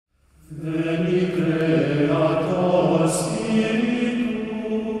Veni creator spiritus,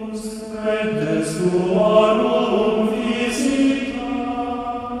 et des tuorum visita,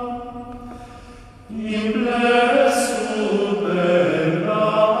 implessu per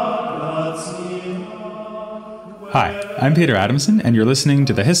la gratia. Hi, I'm Peter Adamson, and you're listening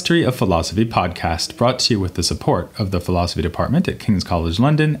to the History of Philosophy podcast, brought to you with the support of the Philosophy Department at King's College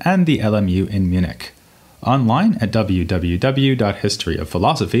London and the LMU in Munich. Online at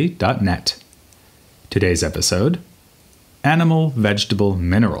www.historyofphilosophy.net. Today's episode: Animal, Vegetable,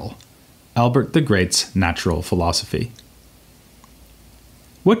 Mineral, Albert the Great's Natural Philosophy.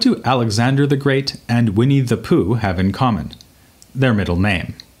 What do Alexander the Great and Winnie the Pooh have in common? Their middle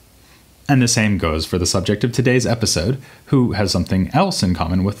name. And the same goes for the subject of today's episode, who has something else in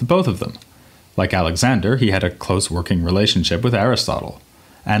common with both of them. Like Alexander, he had a close working relationship with Aristotle.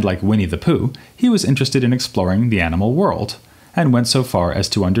 And like Winnie the Pooh, he was interested in exploring the animal world, and went so far as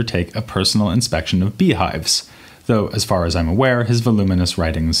to undertake a personal inspection of beehives, though as far as I'm aware, his voluminous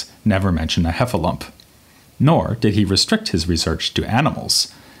writings never mention a heffalump. Nor did he restrict his research to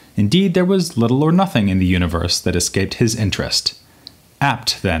animals. Indeed, there was little or nothing in the universe that escaped his interest.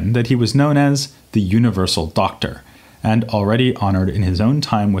 Apt, then, that he was known as the Universal Doctor, and already honored in his own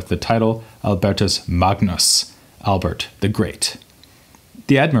time with the title Albertus Magnus, Albert the Great.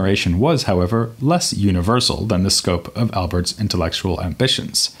 The admiration was, however, less universal than the scope of Albert's intellectual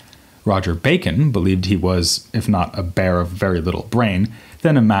ambitions. Roger Bacon believed he was, if not a bear of very little brain,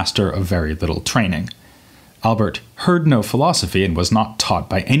 then a master of very little training. Albert heard no philosophy and was not taught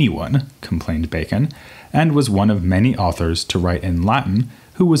by anyone, complained Bacon, and was one of many authors to write in Latin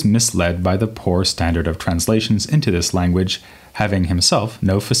who was misled by the poor standard of translations into this language, having himself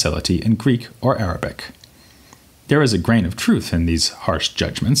no facility in Greek or Arabic. There is a grain of truth in these harsh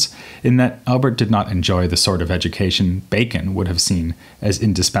judgments, in that Albert did not enjoy the sort of education Bacon would have seen as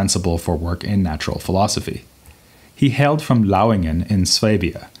indispensable for work in natural philosophy. He hailed from Lauingen in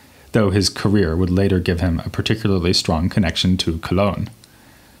Swabia, though his career would later give him a particularly strong connection to Cologne.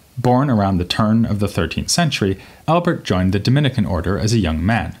 Born around the turn of the 13th century, Albert joined the Dominican order as a young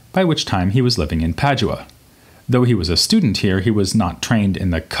man, by which time he was living in Padua. Though he was a student here, he was not trained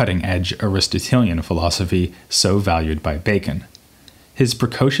in the cutting-edge Aristotelian philosophy so valued by Bacon. His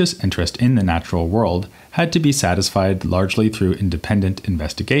precocious interest in the natural world had to be satisfied largely through independent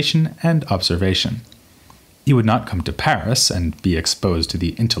investigation and observation. He would not come to Paris and be exposed to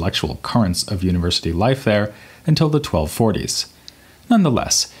the intellectual currents of university life there until the 1240s.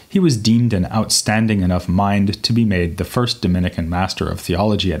 Nonetheless, he was deemed an outstanding enough mind to be made the first Dominican master of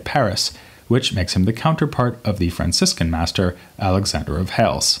theology at Paris, which makes him the counterpart of the Franciscan master Alexander of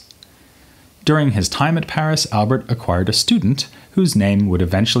Hales. During his time at Paris, Albert acquired a student whose name would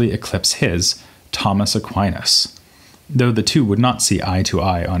eventually eclipse his, Thomas Aquinas. Though the two would not see eye to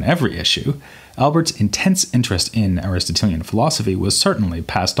eye on every issue, Albert's intense interest in Aristotelian philosophy was certainly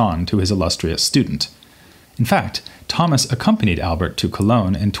passed on to his illustrious student. In fact, Thomas accompanied Albert to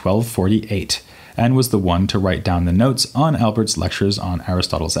Cologne in 1248, and was the one to write down the notes on Albert's lectures on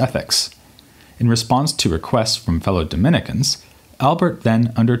Aristotle's ethics. In response to requests from fellow Dominicans, Albert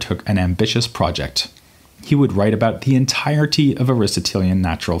then undertook an ambitious project. He would write about the entirety of Aristotelian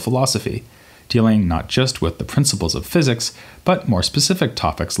natural philosophy, dealing not just with the principles of physics, but more specific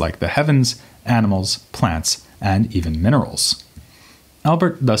topics like the heavens, animals, plants, and even minerals.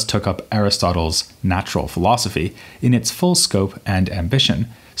 Albert thus took up Aristotle's natural philosophy in its full scope and ambition,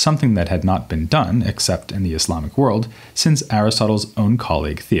 something that had not been done, except in the Islamic world, since Aristotle's own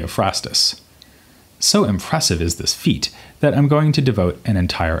colleague Theophrastus. So impressive is this feat that I'm going to devote an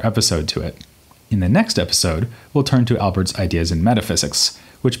entire episode to it. In the next episode, we'll turn to Albert's ideas in metaphysics,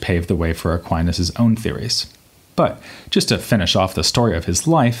 which paved the way for Aquinas' own theories. But, just to finish off the story of his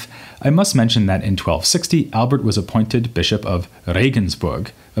life, I must mention that in 1260, Albert was appointed Bishop of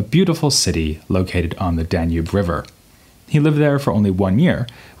Regensburg, a beautiful city located on the Danube River. He lived there for only 1 year,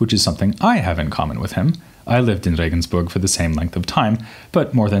 which is something I have in common with him. I lived in Regensburg for the same length of time,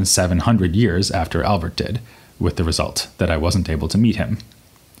 but more than 700 years after Albert did, with the result that I wasn't able to meet him.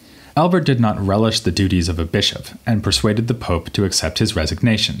 Albert did not relish the duties of a bishop, and persuaded the Pope to accept his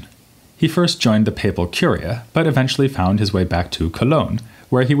resignation. He first joined the papal curia, but eventually found his way back to Cologne,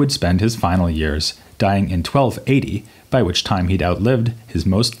 where he would spend his final years, dying in 1280, by which time he'd outlived his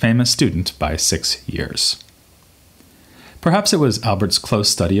most famous student by 6 years. Perhaps it was Albert's close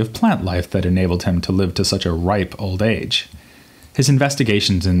study of plant life that enabled him to live to such a ripe old age. His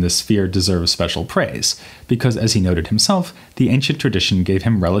investigations in this sphere deserve special praise, because, as he noted himself, the ancient tradition gave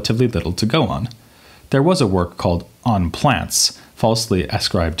him relatively little to go on. There was a work called On Plants, falsely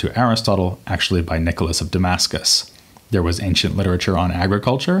ascribed to Aristotle, actually by Nicholas of Damascus. There was ancient literature on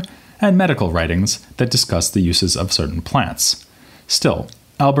agriculture, and medical writings that discuss the uses of certain plants. Still,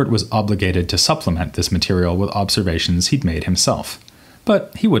 Albert was obligated to supplement this material with observations he'd made himself.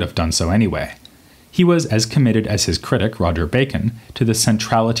 But he would have done so anyway. He was as committed as his critic, Roger Bacon, to the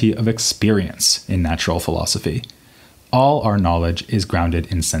centrality of experience in natural philosophy. All our knowledge is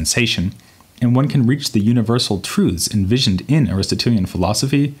grounded in sensation, and one can reach the universal truths envisioned in Aristotelian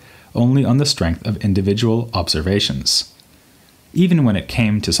philosophy only on the strength of individual observations. Even when it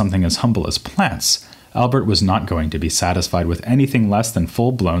came to something as humble as plants, Albert was not going to be satisfied with anything less than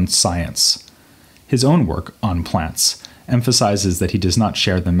full-blown science. His own work on plants emphasizes that he does not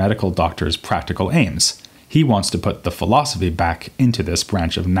share the medical doctor's practical aims. He wants to put the philosophy back into this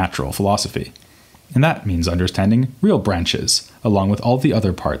branch of natural philosophy. And that means understanding real branches, along with all the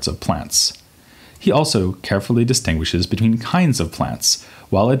other parts of plants. He also carefully distinguishes between kinds of plants,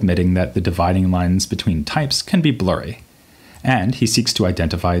 while admitting that the dividing lines between types can be blurry. And he seeks to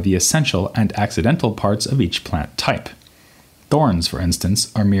identify the essential and accidental parts of each plant type. Thorns, for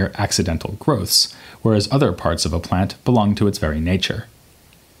instance, are mere accidental growths, whereas other parts of a plant belong to its very nature.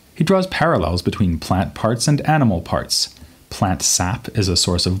 He draws parallels between plant parts and animal parts. Plant sap is a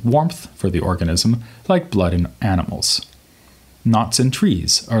source of warmth for the organism, like blood in animals. Knots in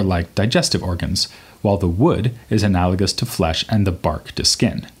trees are like digestive organs, while the wood is analogous to flesh and the bark to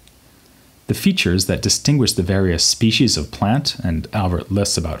skin. The features that distinguish the various species of plant, and Albert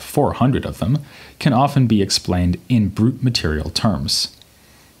lists about 400 of them, can often be explained in brute material terms.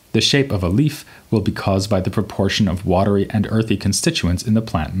 The shape of a leaf will be caused by the proportion of watery and earthy constituents in the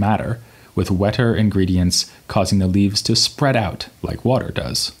plant matter, with wetter ingredients causing the leaves to spread out like water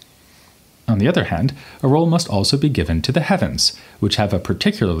does. On the other hand, a role must also be given to the heavens, which have a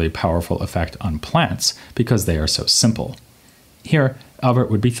particularly powerful effect on plants because they are so simple. Here, Albert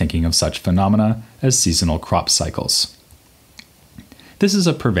would be thinking of such phenomena as seasonal crop cycles. This is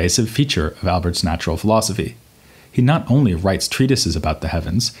a pervasive feature of Albert's natural philosophy. He not only writes treatises about the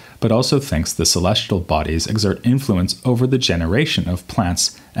heavens, but also thinks the celestial bodies exert influence over the generation of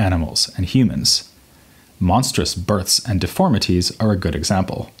plants, animals, and humans. Monstrous births and deformities are a good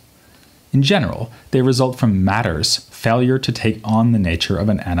example. In general, they result from matter's failure to take on the nature of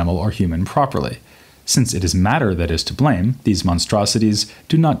an animal or human properly. Since it is matter that is to blame, these monstrosities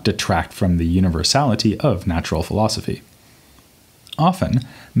do not detract from the universality of natural philosophy. Often,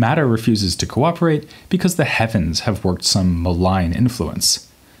 matter refuses to cooperate because the heavens have worked some malign influence.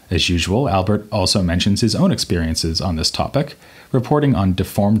 As usual, Albert also mentions his own experiences on this topic, reporting on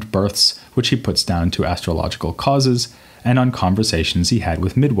deformed births, which he puts down to astrological causes, and on conversations he had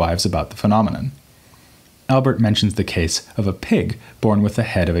with midwives about the phenomenon. Albert mentions the case of a pig born with the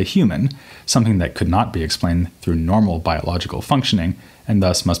head of a human, something that could not be explained through normal biological functioning, and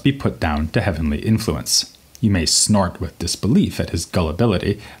thus must be put down to heavenly influence. You may snort with disbelief at his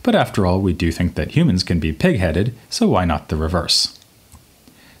gullibility, but after all, we do think that humans can be pig-headed, so why not the reverse?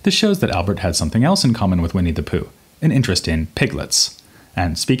 This shows that Albert had something else in common with Winnie the Pooh, an interest in piglets.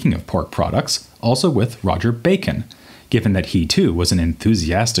 And speaking of pork products, also with Roger Bacon, given that he too was an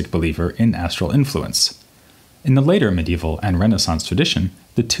enthusiastic believer in astral influence. In the later medieval and Renaissance tradition,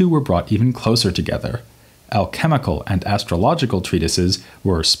 the two were brought even closer together. Alchemical and astrological treatises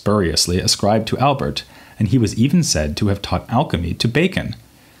were spuriously ascribed to Albert, and he was even said to have taught alchemy to Bacon.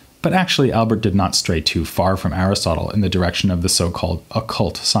 But actually, Albert did not stray too far from Aristotle in the direction of the so-called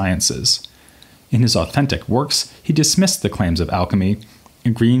occult sciences. In his authentic works, he dismissed the claims of alchemy,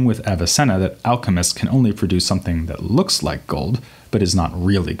 agreeing with Avicenna that alchemists can only produce something that looks like gold, but is not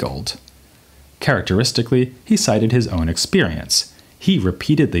really gold. Characteristically, he cited his own experience. He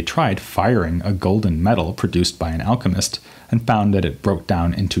repeatedly tried firing a golden metal produced by an alchemist and found that it broke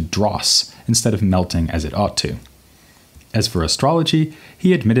down into dross instead of melting as it ought to. As for astrology,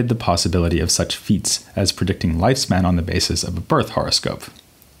 he admitted the possibility of such feats as predicting lifespan on the basis of a birth horoscope.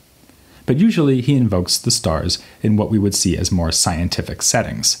 But usually he invokes the stars in what we would see as more scientific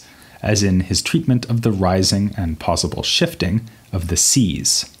settings, as in his treatment of the rising and possible shifting of the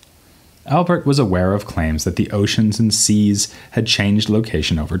seas. Albert was aware of claims that the oceans and seas had changed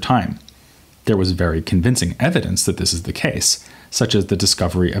location over time. There was very convincing evidence that this is the case, such as the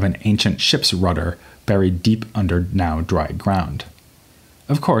discovery of an ancient ship's rudder buried deep under now dry ground.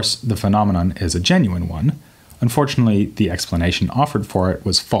 Of course, the phenomenon is a genuine one. Unfortunately, the explanation offered for it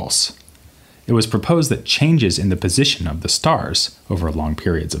was false. It was proposed that changes in the position of the stars over long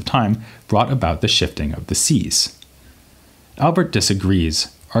periods of time brought about the shifting of the seas. Albert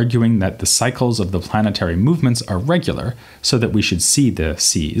disagrees, arguing that the cycles of the planetary movements are regular, so that we should see the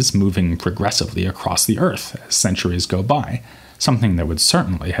seas moving progressively across the Earth as centuries go by, something that would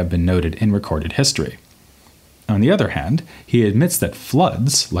certainly have been noted in recorded history. On the other hand, he admits that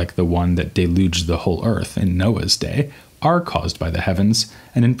floods, like the one that deluged the whole earth in Noah's day, are caused by the heavens,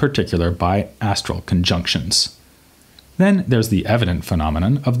 and in particular by astral conjunctions. Then there's the evident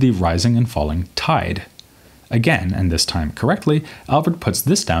phenomenon of the rising and falling tide. Again, and this time correctly, Albert puts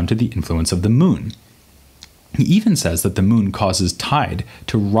this down to the influence of the moon. He even says that the moon causes tide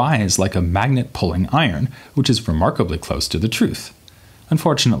to rise like a magnet pulling iron, which is remarkably close to the truth.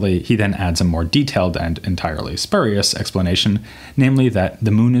 Unfortunately, he then adds a more detailed and entirely spurious explanation, namely that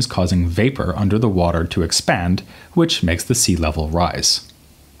the moon is causing vapor under the water to expand, which makes the sea level rise.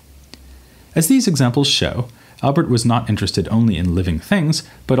 As these examples show, Albert was not interested only in living things,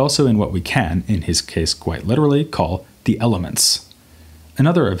 but also in what we can, in his case quite literally, call the elements.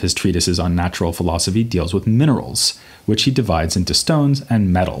 Another of his treatises on natural philosophy deals with minerals, which he divides into stones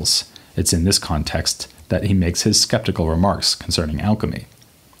and metals. It's in this context that he makes his skeptical remarks concerning alchemy.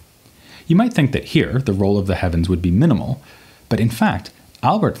 You might think that here the role of the heavens would be minimal, but in fact,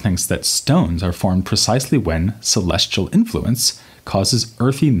 Albert thinks that stones are formed precisely when celestial influence causes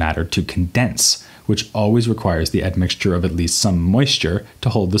earthy matter to condense, which always requires the admixture of at least some moisture to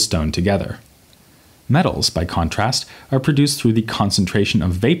hold the stone together. Metals, by contrast, are produced through the concentration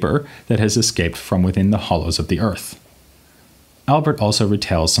of vapor that has escaped from within the hollows of the earth. Albert also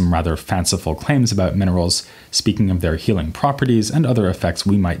retails some rather fanciful claims about minerals, speaking of their healing properties and other effects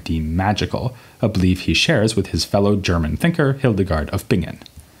we might deem magical, a belief he shares with his fellow German thinker Hildegard of Bingen.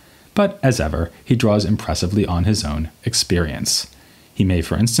 But, as ever, he draws impressively on his own experience. He may,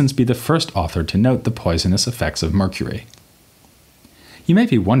 for instance, be the first author to note the poisonous effects of mercury. You may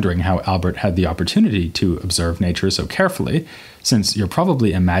be wondering how Albert had the opportunity to observe nature so carefully, since you're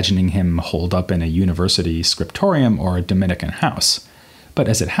probably imagining him holed up in a university scriptorium or a Dominican house. But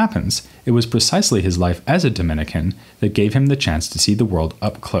as it happens, it was precisely his life as a Dominican that gave him the chance to see the world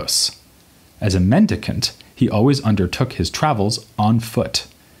up close. As a mendicant, he always undertook his travels on foot.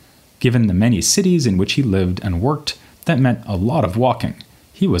 Given the many cities in which he lived and worked, that meant a lot of walking.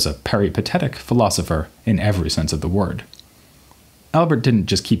 He was a peripatetic philosopher in every sense of the word. Albert didn't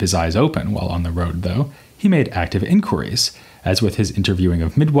just keep his eyes open while on the road, though. He made active inquiries, as with his interviewing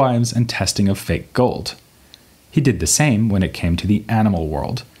of midwives and testing of fake gold. He did the same when it came to the animal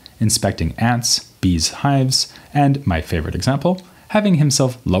world, inspecting ants, bees' hives, and, my favorite example, having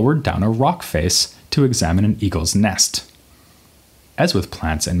himself lowered down a rock face to examine an eagle's nest. As with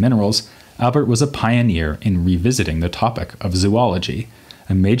plants and minerals, Albert was a pioneer in revisiting the topic of zoology,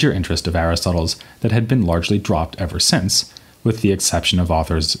 a major interest of Aristotle's that had been largely dropped ever since, with the exception of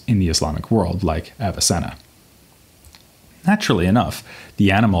authors in the Islamic world like Avicenna. Naturally enough,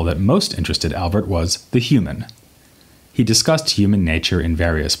 the animal that most interested Albert was the human. He discussed human nature in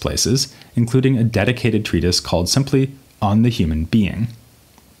various places, including a dedicated treatise called simply On the Human Being.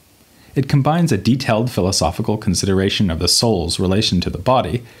 It combines a detailed philosophical consideration of the soul's relation to the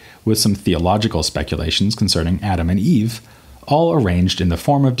body with some theological speculations concerning Adam and Eve, all arranged in the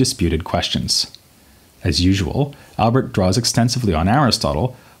form of disputed questions. As usual, Albert draws extensively on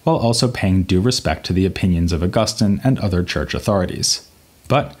Aristotle, while also paying due respect to the opinions of Augustine and other church authorities.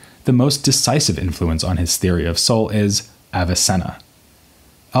 But the most decisive influence on his theory of soul is Avicenna.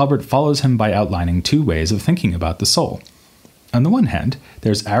 Albert follows him by outlining two ways of thinking about the soul. On the one hand,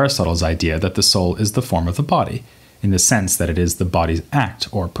 there's Aristotle's idea that the soul is the form of the body, in the sense that it is the body's act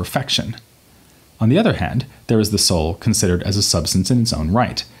or perfection. On the other hand, there is the soul considered as a substance in its own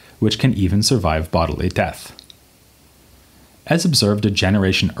right, which can even survive bodily death. As observed a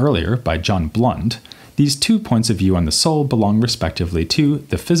generation earlier by John Blund, these two points of view on the soul belong respectively to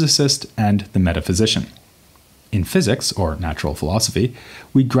the physicist and the metaphysician. In physics, or natural philosophy,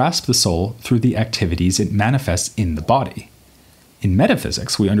 we grasp the soul through the activities it manifests in the body. In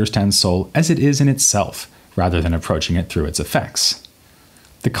metaphysics, we understand soul as it is in itself, rather than approaching it through its effects.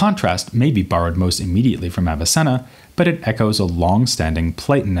 The contrast may be borrowed most immediately from Avicenna, but it echoes a long-standing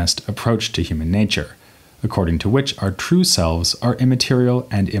Platonist approach to human nature, according to which our true selves are immaterial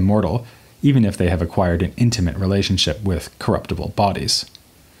and immortal, even if they have acquired an intimate relationship with corruptible bodies.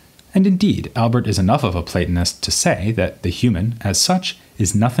 And indeed, Albert is enough of a Platonist to say that the human, as such,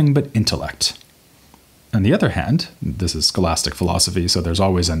 is nothing but intellect. On the other hand, this is scholastic philosophy, so there's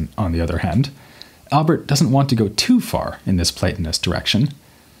always an on the other hand, Albert doesn't want to go too far in this Platonist direction.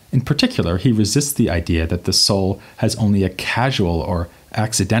 In particular, he resists the idea that the soul has only a casual or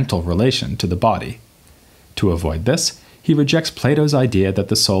accidental relation to the body. To avoid this, he rejects Plato's idea that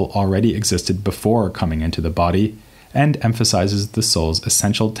the soul already existed before coming into the body, and emphasizes the soul's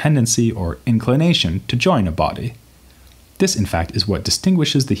essential tendency or inclination to join a body. This, in fact, is what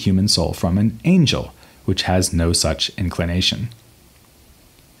distinguishes the human soul from an angel, which has no such inclination.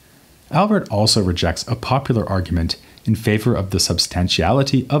 Albert also rejects a popular argument in favor of the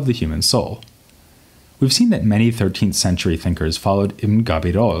substantiality of the human soul. We've seen that many 13th century thinkers followed Ibn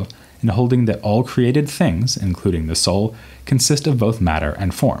Gabirol in holding that all created things, including the soul, consist of both matter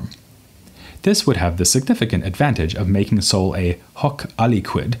and form. This would have the significant advantage of making soul a hoc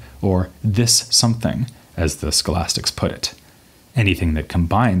aliquid, or this something, as the scholastics put it. Anything that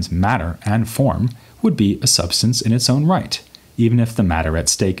combines matter and form would be a substance in its own right, even if the matter at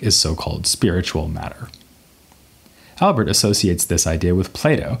stake is so-called spiritual matter. Albert associates this idea with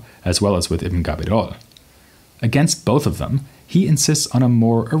Plato, as well as with Ibn Gabirol. Against both of them, he insists on a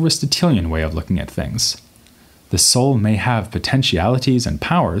more Aristotelian way of looking at things. The soul may have potentialities and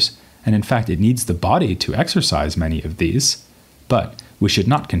powers, and in fact it needs the body to exercise many of these, but we should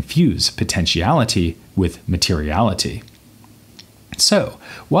not confuse potentiality with materiality. So,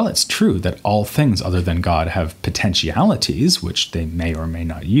 while it's true that all things other than God have potentialities, which they may or may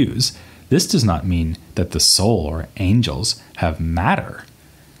not use, this does not mean that the soul or angels have matter.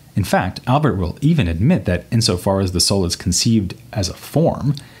 In fact, Albert will even admit that insofar as the soul is conceived as a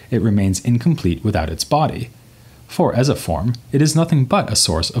form, it remains incomplete without its body. For as a form, it is nothing but a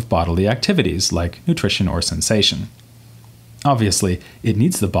source of bodily activities like nutrition or sensation. Obviously, it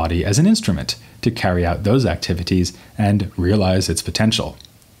needs the body as an instrument to carry out those activities and realize its potential.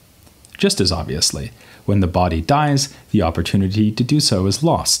 Just as obviously, when the body dies, the opportunity to do so is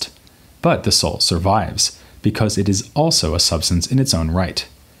lost. But the soul survives, because it is also a substance in its own right.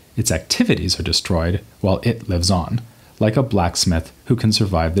 Its activities are destroyed while it lives on, like a blacksmith who can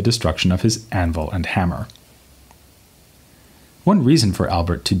survive the destruction of his anvil and hammer. One reason for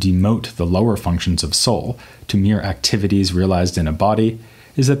Albert to demote the lower functions of soul to mere activities realized in a body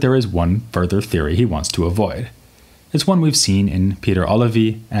is that there is one further theory he wants to avoid. It's one we've seen in Peter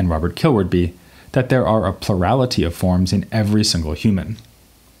Olivy and Robert Kilwardby, that there are a plurality of forms in every single human.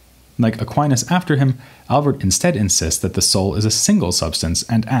 Like Aquinas after him, Albert instead insists that the soul is a single substance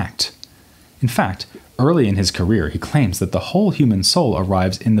and act. In fact, early in his career he claims that the whole human soul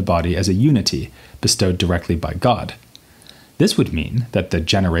arrives in the body as a unity, bestowed directly by God. This would mean that the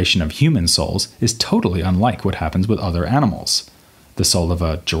generation of human souls is totally unlike what happens with other animals. The soul of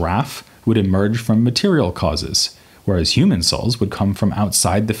a giraffe would emerge from material causes, whereas human souls would come from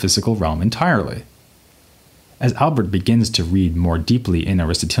outside the physical realm entirely. As Albert begins to read more deeply in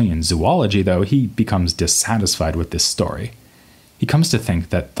Aristotelian zoology, though, he becomes dissatisfied with this story. He comes to think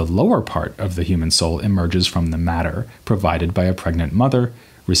that the lower part of the human soul emerges from the matter provided by a pregnant mother,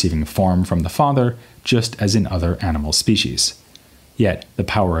 receiving form from the father, just as in other animal species. Yet, the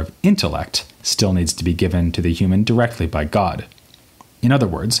power of intellect still needs to be given to the human directly by God. In other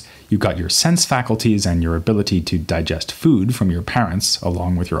words, you've got your sense faculties and your ability to digest food from your parents,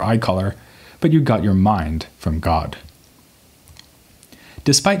 along with your eye color, but you got your mind from God.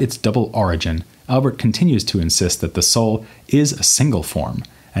 Despite its double origin, Albert continues to insist that the soul is a single form,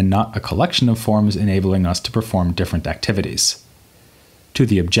 and not a collection of forms enabling us to perform different activities. To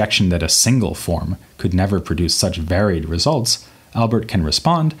the objection that a single form could never produce such varied results, Albert can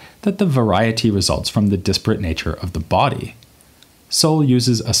respond that the variety results from the disparate nature of the body. Soul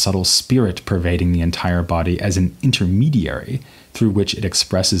uses a subtle spirit pervading the entire body as an intermediary through which it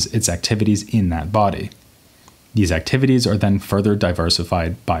expresses its activities in that body. These activities are then further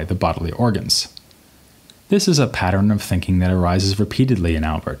diversified by the bodily organs. This is a pattern of thinking that arises repeatedly in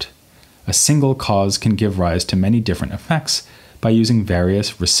Albert. A single cause can give rise to many different effects by using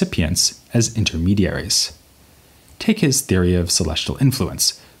various recipients as intermediaries. Take his theory of celestial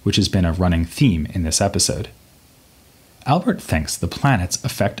influence, which has been a running theme in this episode. Albert thinks the planets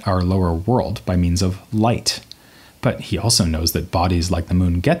affect our lower world by means of light, but he also knows that bodies like the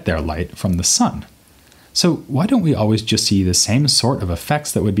moon get their light from the sun. So why don't we always just see the same sort of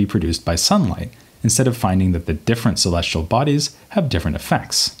effects that would be produced by sunlight, instead of finding that the different celestial bodies have different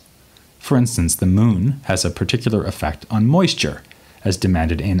effects? For instance, the moon has a particular effect on moisture, as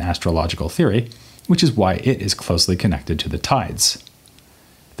demanded in astrological theory, which is why it is closely connected to the tides.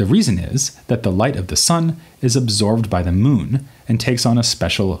 The reason is that the light of the sun is absorbed by the moon and takes on a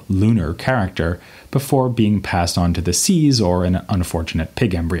special lunar character before being passed on to the seas or an unfortunate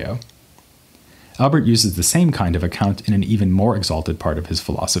pig embryo. Albert uses the same kind of account in an even more exalted part of his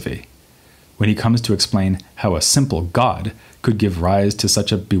philosophy. When he comes to explain how a simple God could give rise to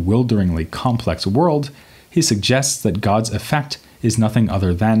such a bewilderingly complex world, he suggests that God's effect is nothing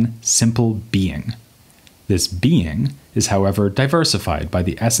other than simple being. This being is, however, diversified by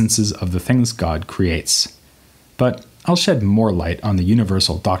the essences of the things God creates. But I'll shed more light on the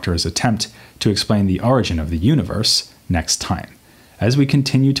Universal Doctor's attempt to explain the origin of the universe next time, as we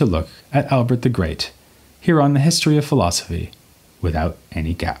continue to look at Albert the Great, here on the History of Philosophy without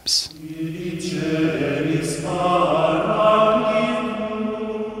any gaps.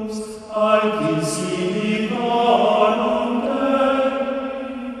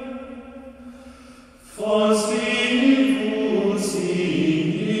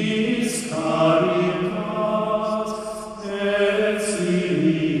 Caritas et